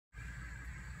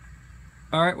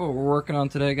Alright, what we're working on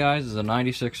today, guys, is a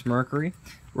 96 Mercury.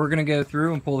 We're going to go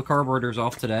through and pull the carburetors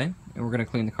off today, and we're going to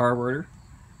clean the carburetor.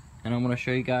 And I'm going to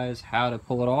show you guys how to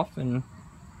pull it off and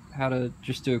how to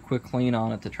just do a quick clean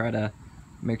on it to try to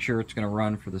make sure it's going to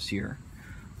run for this year.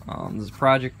 This is a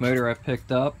project motor I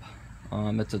picked up.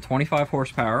 It's a 25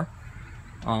 horsepower.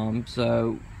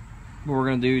 So what we're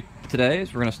going to do today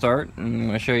is we're going to start, and I'm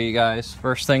going to show you guys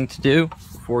first thing to do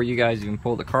before you guys even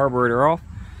pull the carburetor off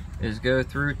is go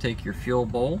through, take your fuel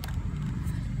bowl,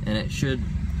 and it should,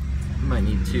 you might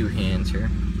need two hands here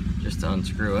just to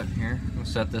unscrew it. Here, I'm going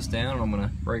to set this down and I'm going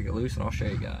to break it loose and I'll show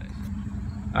you guys.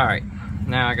 Alright,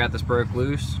 now I got this broke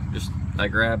loose. I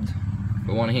grabbed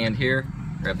the one hand here,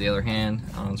 grabbed the other hand,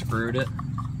 unscrewed it.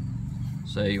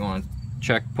 So you want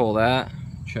to pull that,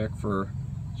 check for,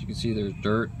 as you can see there's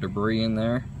dirt, debris in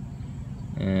there,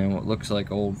 and what looks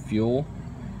like old fuel.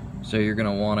 So you're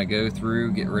going to want to go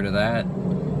through, get rid of that.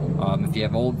 If you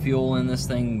have old fuel in this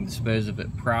thing, dispose of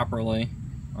it properly,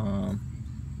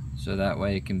 so that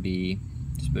way it can be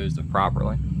disposed of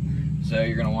properly. So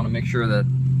you're going to want to make sure that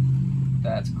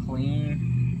that's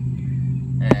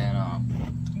clean,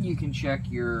 and you can check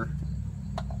your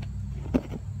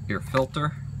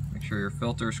filter. Make sure your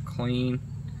filter's clean.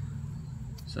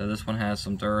 So this one has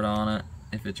some dirt on it.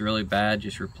 If it's really bad,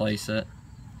 just replace it.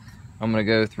 I'm going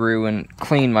to go through and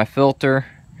clean my filter,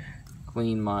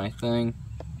 clean my thing,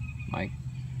 my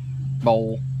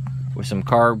bowl with some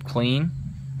Carb Clean.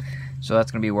 So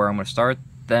that's going to be where I'm going to start.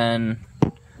 Then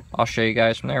I'll show you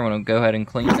guys from there. I'm going to go ahead and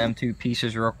clean them two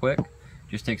pieces real quick.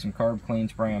 Just take some Carb Clean,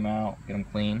 spray them out, get them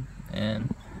clean,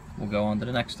 and we'll go on to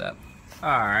the next step.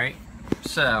 Alright,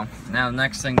 so now the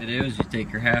next thing to do is you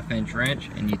take your 1/2-inch wrench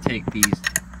and you take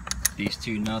these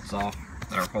two nuts off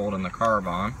that are holding the carb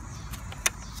on.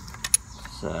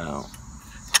 So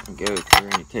you go through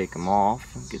and you take them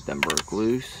off and get them broke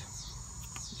loose.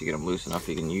 If you get them loose enough,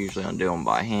 you can usually undo them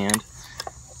by hand.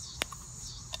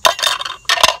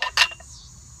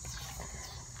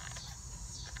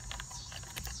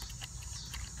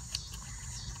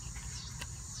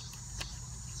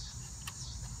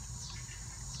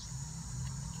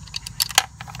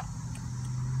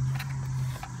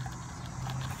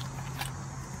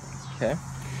 Okay,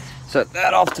 set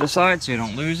that off to the side so you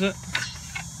don't lose it.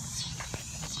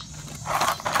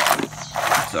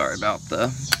 Sorry about the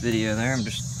video there, I'm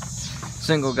just a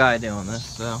single guy doing this,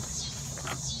 so.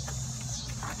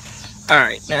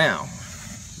 Alright, now,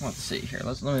 let's see here,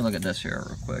 let me look at this here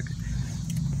real quick.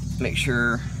 Make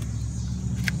sure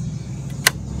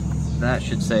that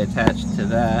should say attached to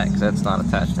that, because that's not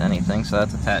attached to anything, so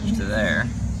that's attached to there.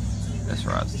 This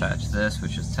rod's attached to this,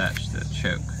 which is attached to the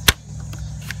choke.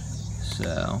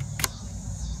 So,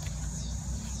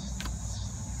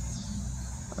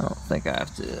 I don't think I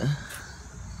have to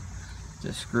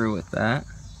screw with that.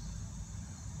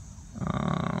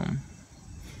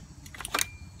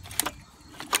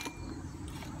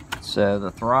 So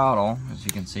the throttle, as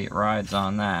you can see, it rides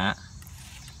on that.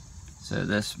 So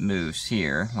this moves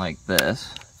here like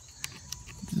this.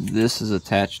 This is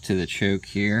attached to the choke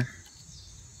here.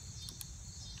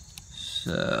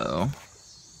 So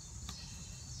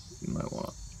you might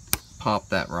want to pop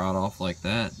that rod off like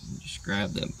that. Just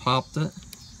grabbed it and popped it.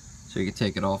 So you can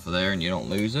take it off of there and you don't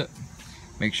lose it.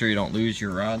 Make sure you don't lose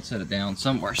your rod. Set it down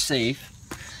somewhere safe.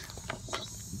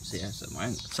 See, I set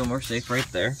mine somewhere safe right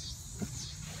there.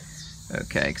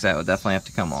 Okay, because that would definitely have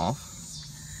to come off.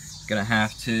 Gonna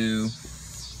have to.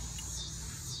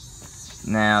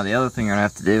 Now the other thing you're gonna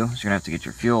have to do is you're gonna have to get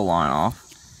your fuel line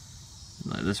off.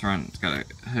 This run's got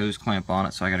a hose clamp on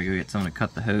it, so I gotta go get someone to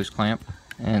cut the hose clamp.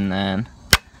 And then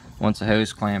once the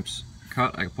hose clamp's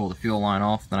cut, I can pull the fuel line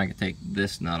off. Then I can take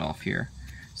this nut off here.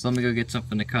 So let me go get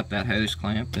something to cut that hose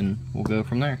clamp and we'll go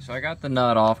from there. So I got the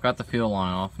nut off, got the fuel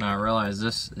line off. Now I realize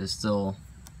this is still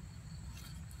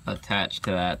attached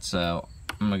to that, so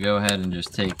I'm gonna go ahead and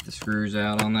just take the screws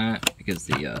out on that because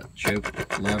the choke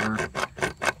lever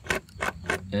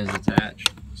is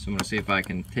attached. So I'm gonna see if I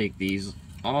can take these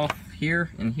off here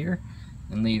and here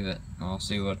and leave it. I'll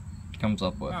see what comes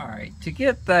up with. Alright, to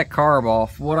get that carb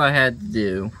off, what I had to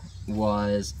do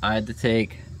was I had to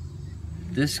take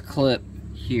this clip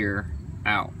here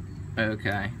out.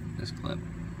 Okay, this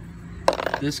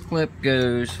clip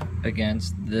goes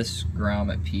against this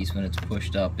grommet piece when it's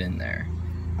pushed up in there.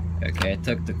 Okay, I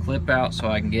took the clip out so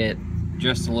I can get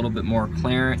just a little bit more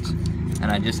clearance, and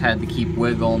I just had to keep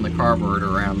wiggling the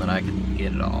carburetor around that I could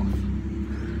get it off.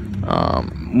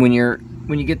 When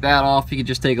you get that off, you can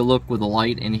just take a look with a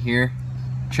light in here,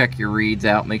 check your reeds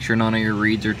out, make sure none of your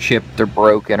reeds are chipped or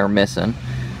broken or missing,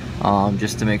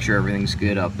 just to make sure everything's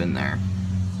good up in there.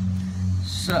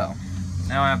 So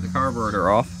now I have the carburetor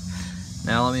off.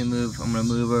 Now let me move. I'm gonna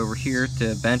move over here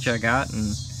to a bench I got,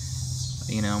 and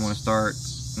you know, I'm gonna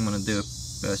do a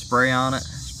spray on it,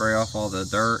 spray off all the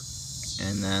dirt,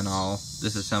 and then I'll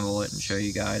disassemble it and show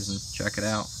you guys and check it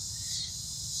out.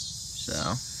 So,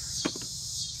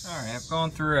 alright, I've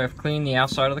gone through, I've cleaned the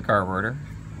outside of the carburetor,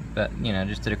 but you know,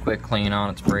 just did a quick clean on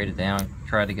it, sprayed it down,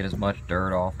 tried to get as much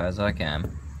dirt off as I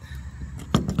can.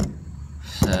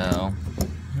 So,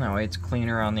 that way it's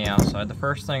cleaner on the outside. The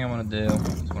first thing I'm going to do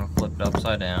is I'm going to flip it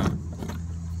upside down.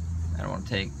 I want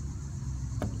to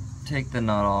take the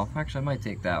nut off. Actually, I might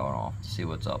take that one off to see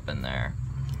what's up in there.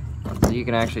 So you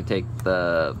can actually take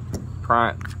the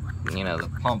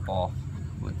pump off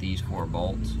with these 4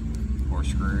 bolts, 4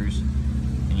 screws,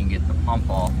 and you can get the pump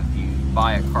off if you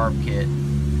buy a carb kit.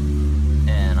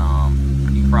 And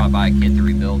you can probably buy a kit to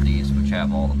rebuild these, which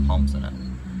have all the pumps in it.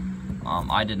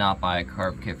 I did not buy a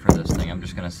carb kit for this thing. I'm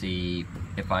just going to see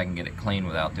if I can get it clean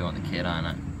without doing the kit on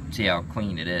it. See how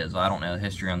clean it is. I don't know the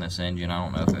history on this engine. I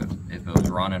don't know if it was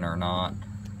running or not.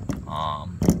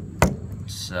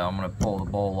 So I'm going to pull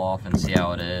the bowl off and see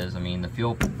how it is. I mean,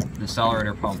 the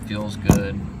accelerator pump feels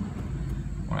good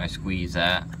when I squeeze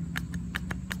that.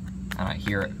 And I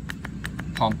hear it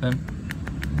pumping.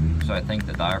 So I think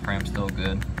the diaphragm's still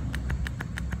good.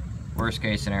 Worst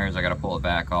case scenario is I got to pull it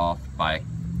back off by,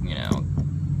 you know,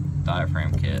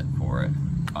 diaphragm kit for it,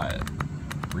 buy a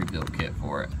rebuild kit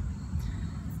for it.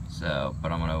 So,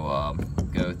 but I'm gonna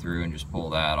go through and just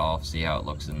pull that off, see how it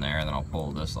looks in there, and then I'll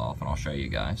pull this off and I'll show you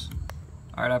guys.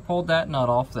 Alright, I pulled that nut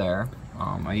off there.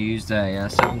 I used a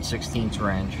 7/16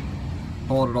 wrench.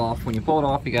 Pulled it off. When you pull it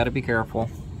off, you got to be careful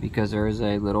because there is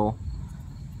a little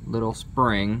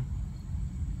spring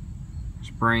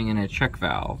and a check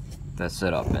valve that's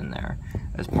set up in there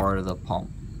as part of the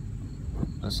pump.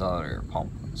 Accelerator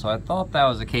pump. So I thought that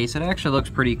was the case. It actually looks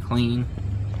pretty clean,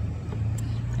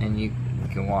 and you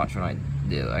can watch when I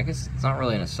do. I guess it's not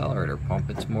really an accelerator pump.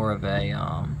 It's more of a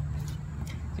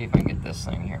see if I can get this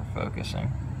thing here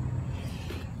focusing.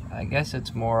 I guess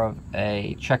it's more of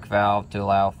a check valve to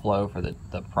allow flow for the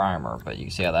primer, but you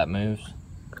can see how that moves.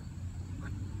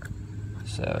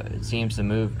 So it seems to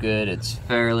move good. It's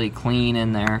fairly clean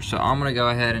in there. So I'm gonna go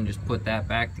ahead and just put that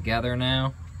back together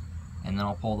now, and then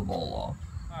I'll pull the bowl off.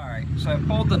 Alright, so I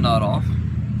pulled the nut off.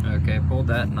 Okay, pulled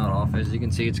that nut off. As you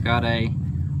can see, it's got a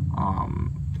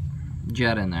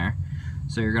jet in there.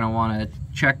 So you're going to want to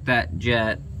check that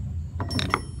jet.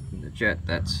 The jet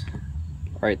that's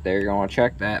right there. You're going to want to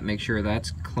check that, make sure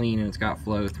that's clean and it's got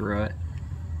flow through it.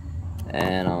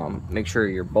 And make sure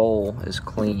your bowl is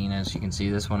clean. As you can see,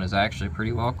 this one is actually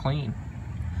pretty well clean.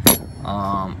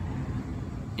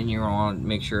 And you're going to want to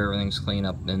make sure everything's clean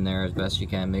up in there as best you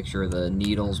can. Make sure the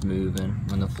needle's moving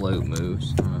when the float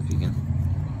moves. I don't know if you can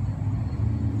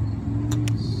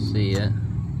see it.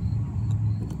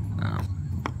 Oh,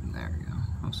 there we go.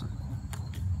 Oops.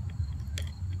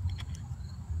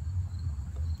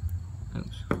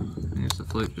 I guess the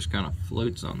float just kind of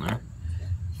floats on there.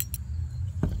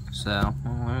 So,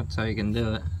 well, that's how you can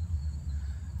do it.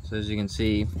 So as you can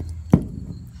see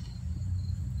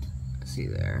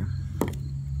there.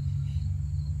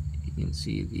 You can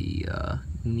see the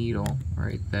needle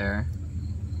right there.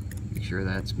 Make sure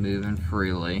that's moving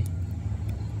freely.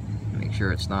 Make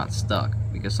sure it's not stuck,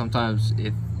 because sometimes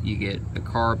if you get a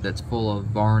carb that's full of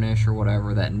varnish or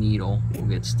whatever, that needle will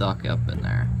get stuck up in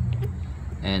there,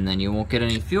 and then you won't get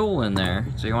any fuel in there.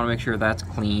 So you want to make sure that's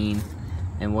clean.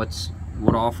 And what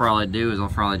I'll probably do is I'll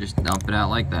probably just dump it out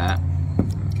like that.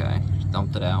 Okay, just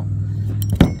dumped it out.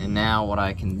 And now what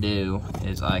I can do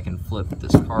is I can flip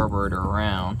this carburetor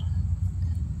around.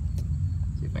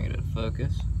 See if I can get it to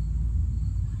focus.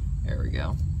 There we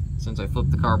go. Since I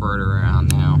flipped the carburetor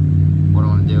around now, what I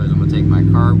want to do is I'm going to take my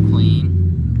carb clean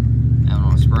and I'm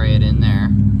going to spray it in there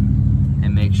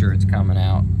and make sure it's coming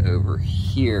out over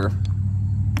here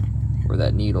where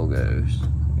that needle goes.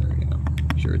 There we go.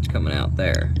 Make sure it's coming out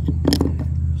there.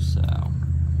 So,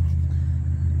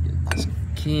 get this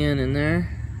can in there.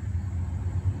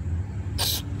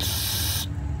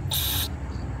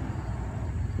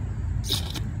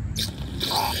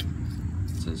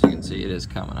 So as you can see, it is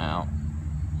coming out.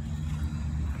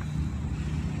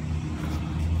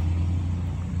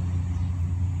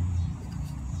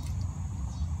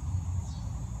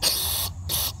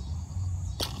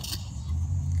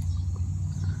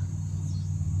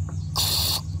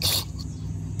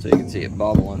 So you can see it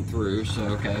bubbling through. So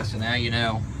okay, so now you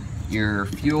know your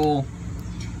fuel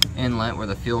inlet where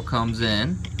the fuel comes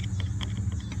in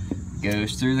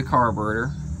goes through the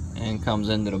carburetor and comes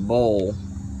into the bowl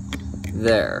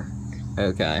there.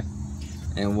 Okay,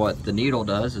 and what the needle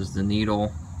does is the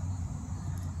needle,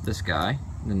 this guy,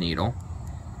 the needle,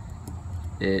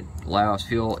 It allows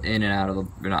fuel in and out of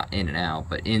the, not in and out,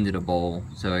 but into the bowl,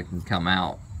 so it can come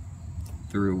out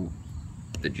through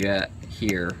the jet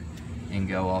here and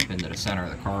go up into the center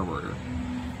of the carburetor.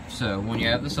 So when you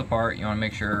have this apart, you want to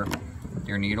make sure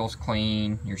your needle's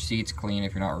clean, your seat's clean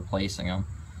if you're not replacing them.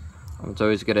 It's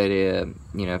always a good idea,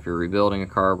 you know, if you're rebuilding a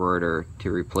carburetor,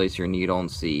 to replace your needle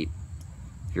and seat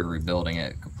if you're rebuilding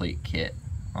a complete kit.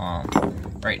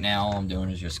 Right now all I'm doing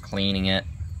is just cleaning it,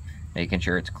 making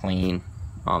sure it's clean.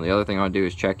 The other thing I want to do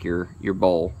is check your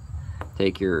bowl.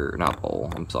 Take your, not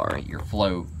bowl, I'm sorry, your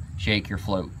float. Shake your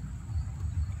float.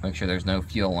 Make sure there's no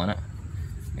fuel in it.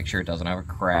 Make sure it doesn't have a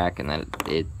crack and that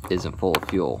it isn't full of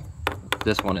fuel.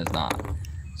 This one is not.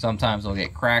 Sometimes they'll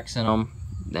get cracks in them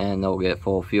and they'll get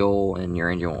full of fuel and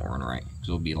your engine won't run right because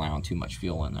it'll be allowing too much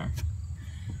fuel in there.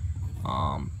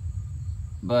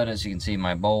 But as you can see,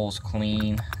 my bowl's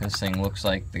clean. This thing looks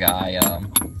like the guy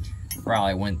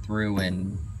probably went through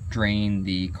and drained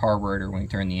the carburetor when he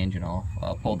turned the engine off,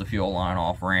 pulled the fuel line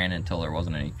off, ran until there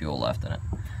wasn't any fuel left in it.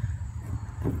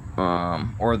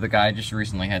 Or the guy just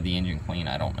recently had the engine clean,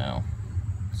 I don't know.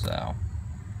 So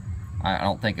I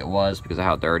don't think it was because of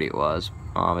how dirty it was.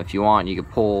 If you want, you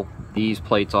can pull these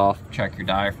plates off, check your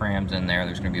diaphragms in there.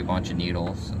 There's going to be a bunch of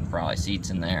needles and probably seats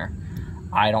in there.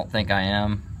 I don't think I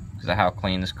am because of how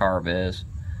clean this carb is.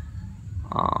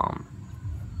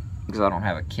 Because I don't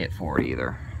have a kit for it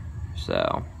either.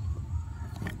 So,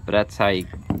 but that's how you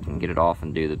can get it off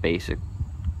and do the basic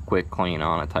quick clean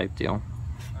on it type deal.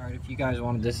 Alright, if you guys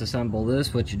want to disassemble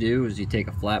this, what you do is you take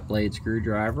a flat blade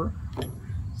screwdriver,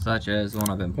 such as the one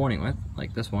I've been pointing with,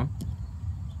 like this one.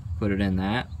 Put it in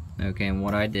that. Okay, and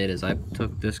what I did is I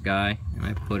took this guy and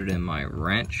I put it in my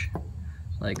wrench,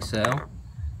 like so.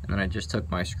 And then I just took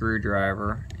my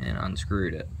screwdriver and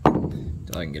unscrewed it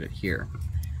until I can get it here.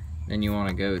 Then you want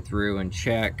to go through and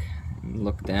check, and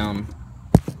look down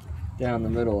the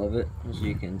middle of it. As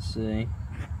you can see,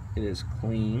 it is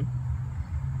clean.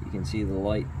 You can see the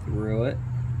light through it.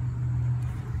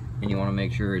 And you want to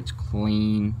make sure it's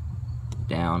clean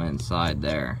down inside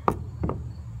there.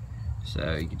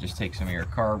 So you can just take some of your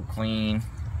carb clean,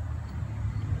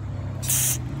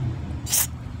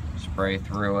 spray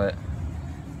through it,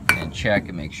 and check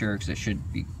and make sure, because it should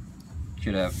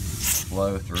have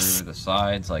flow through the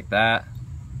sides like that.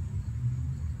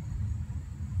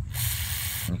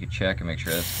 And you can check and make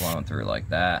sure that's flowing through like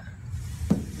that.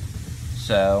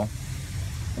 So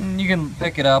and you can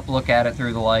pick it up, look at it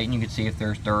through the light, and you can see if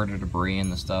there's dirt or debris in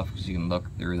the stuff, because you can look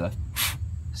through the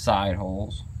side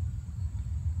holes.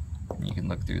 And you can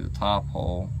look through the top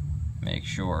hole, make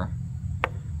sure,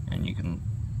 and you can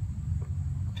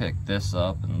pick this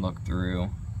up and look through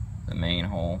the main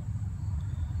hole.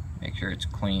 Make sure it's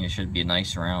clean. It should be a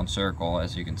nice round circle,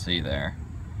 as you can see there.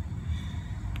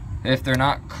 If they're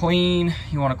not clean,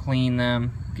 you want to clean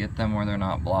them, get them where they're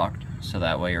not blocked, so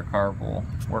that way your carb will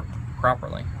work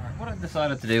properly. Alright, what I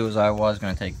decided to do is I was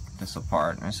going to take this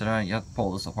apart, and I said, alright, you have to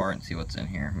pull this apart and see what's in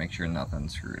here, make sure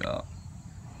nothing's screwed up.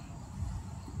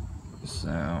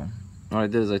 So what I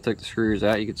did is I took the screws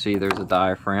out. You can see there's a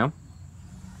diaphragm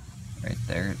right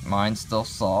there. Mine's still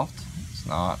soft. It's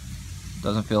not,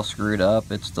 doesn't feel screwed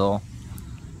up. It's still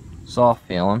soft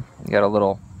feeling. You got a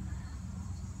little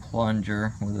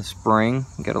plunger with a spring.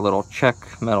 You got a little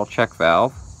metal check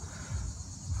valve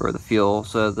for the fuel.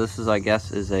 So this is, I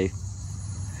guess, is a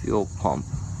fuel pump.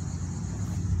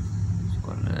 That's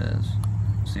what it is.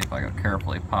 See if I can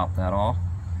carefully pop that off.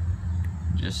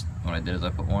 Just what I did is I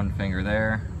put one finger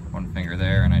there,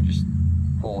 and I just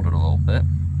pulled it a little bit,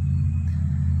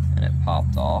 and it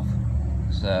popped off.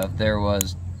 So if there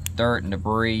was dirt and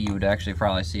debris, you would actually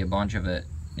probably see a bunch of it.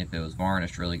 If it was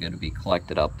varnished really good, to be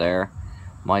collected up there.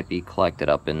 Might be collected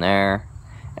up in there.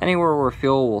 Anywhere where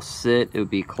fuel will sit, it would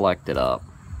be collected up.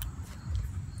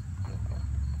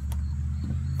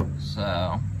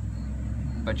 So,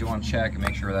 but you want to check and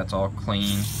make sure that's all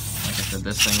clean. Like I said,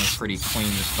 this thing was pretty clean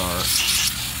to start.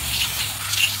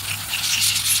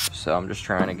 So I'm just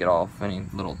trying to get off any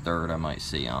little dirt I might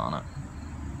see on it.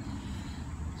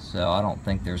 So I don't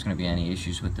think there's going to be any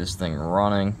issues with this thing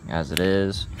running as it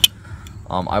is.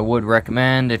 I would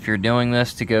recommend, if you're doing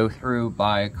this, to go through,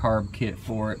 buy a carb kit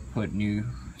for it, put new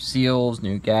seals,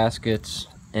 new gaskets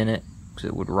in it, because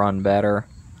it would run better.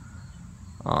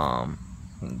 And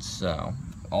so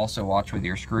also watch with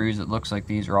your screws. It looks like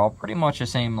these are all pretty much the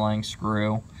same length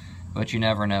screw, but you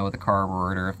never know with a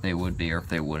carburetor if they would be or if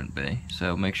they wouldn't be.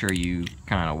 So make sure you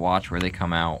kind of watch where they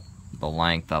come out, the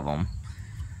length of them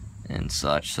and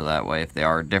such, so that way if they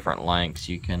are different lengths,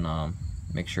 you can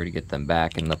make sure to get them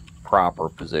back in the proper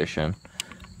position.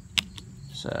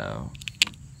 So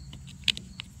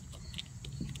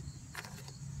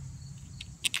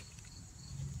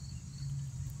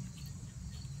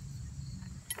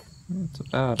That's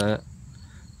about it.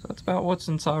 So that's about what's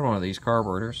inside one of these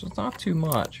carburetors. It's not too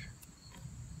much.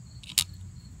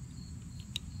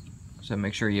 So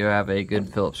make sure you have a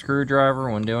good Phillips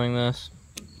screwdriver when doing this.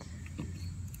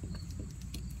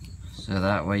 So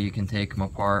that way you can take them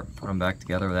apart, put them back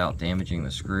together without damaging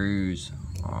the screws.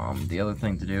 The other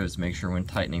thing to do is make sure when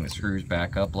tightening the screws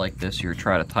back up like this, you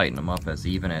try to tighten them up as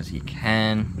even as you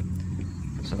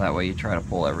can. So that way you try to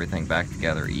pull everything back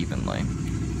together evenly.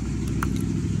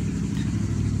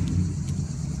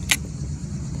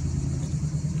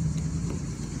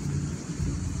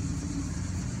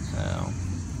 So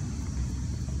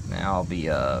now I'll be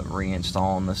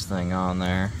reinstalling this thing on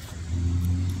there,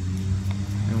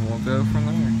 and we'll go from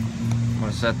there. I'm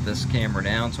going to set this camera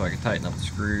down so I can tighten up the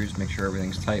screws, make sure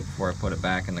everything's tight before I put it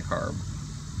back in the carb.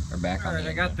 Or back on. Alright,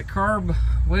 I got the carb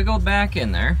wiggled back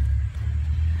in there.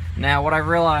 Now what I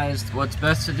realized what's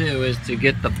best to do is to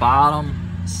get the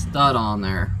bottom stud on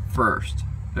there first,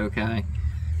 okay?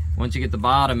 Once you get the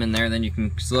bottom in there, then you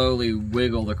can slowly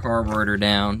wiggle the carburetor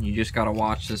down. You just got to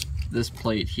watch this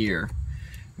plate here.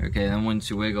 Okay, then once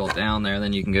you wiggle it down there,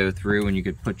 then you can go through and you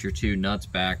could put your two nuts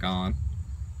back on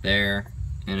there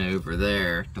and over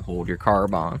there to hold your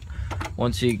carb on.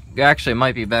 Once you, actually it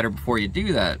might be better before you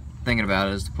do that, thinking about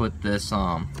it, is to put this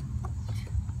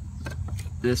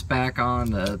this back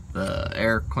on, the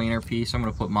air cleaner piece. I'm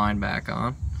going to put mine back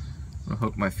on. I'm going to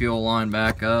hook my fuel line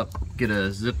back up, get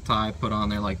a zip tie put on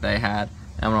there like they had,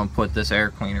 and I'm going to put this air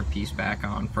cleaner piece back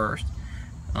on first.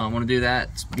 I want to do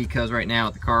that because right now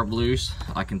with the carb loose,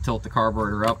 I can tilt the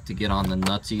carburetor up to get on the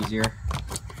nuts easier.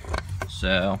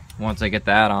 So once I get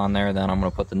that on there, then I'm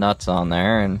going to put the nuts on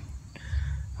there, and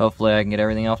hopefully I can get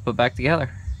everything else put back together.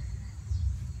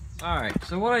 Alright,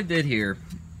 so what I did here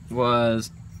was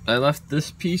I left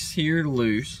this piece here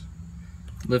loose,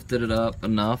 lifted it up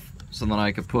enough so that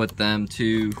I could put them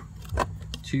two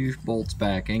bolts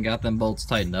back in, got them bolts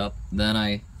tightened up. Then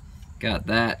I got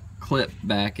that clip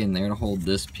back in there to hold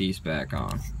this piece back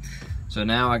on. So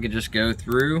now I could just go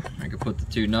through, I could put the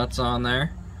two nuts on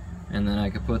there, and then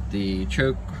I could put the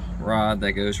choke rod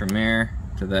that goes from there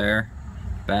to there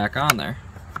back on there.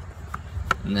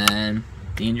 And then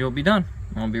the engine will be done.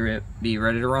 I'll be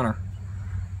ready to run her.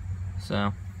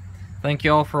 So, thank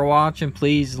you all for watching.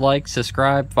 Please like,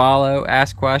 subscribe, follow,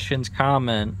 ask questions,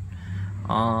 comment.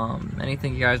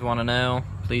 Anything you guys want to know,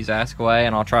 please ask away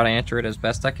and I'll try to answer it as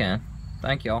best I can.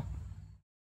 Thank y'all.